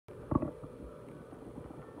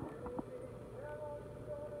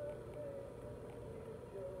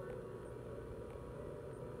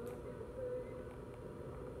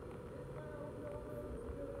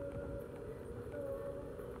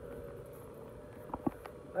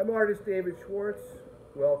I'm artist David Schwartz.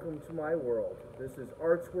 Welcome to my world. This is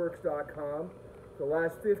artsworks.com. For the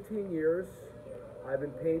last 15 years, I've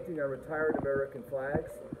been painting on retired American flags,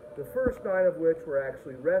 the first 9 of which were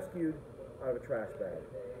actually rescued out of a trash bag.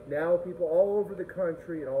 Now people all over the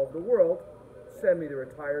country and all over the world send me the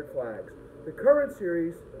retired flags. The current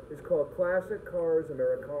series is called Classic Cars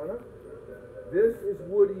Americana. This is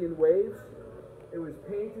Woody in Waves. It was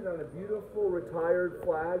painted on a beautiful retired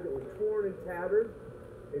flag that was torn and tattered.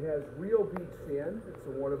 It has real beach sand. It's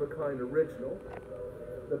a one-of-a-kind original.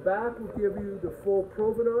 The back will give you the full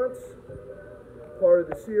provenance, part of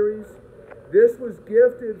the series. This was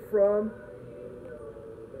gifted from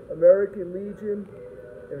American Legion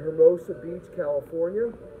in Hermosa Beach,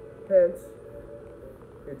 California. Hence,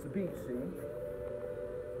 it's a beach scene.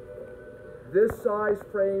 This size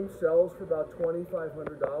frame sells for about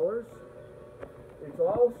 $2,500. It's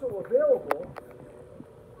also available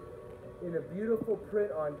in a beautiful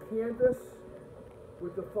print on canvas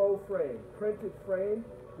with the faux frame. Printed frame,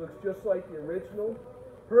 looks just like the original.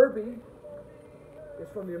 Herbie is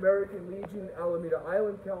from the American Legion, Alameda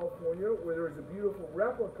Island, California, where there is a beautiful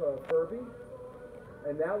replica of Herbie,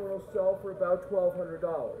 and that one will sell for about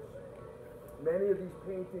 $1,200. Many of these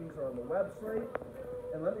paintings are on the website,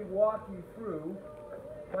 and let me walk you through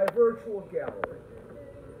my virtual gallery.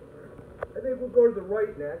 I think we'll go to the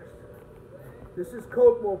right next. This is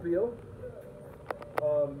Coke Mobile.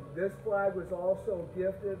 This flag was also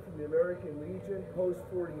gifted from the American Legion, Post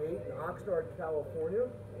 48 in Oxnard, California,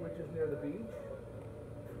 which is near the beach.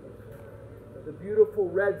 The beautiful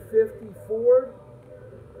red 50 Ford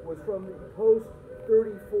was from Post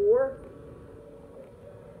 34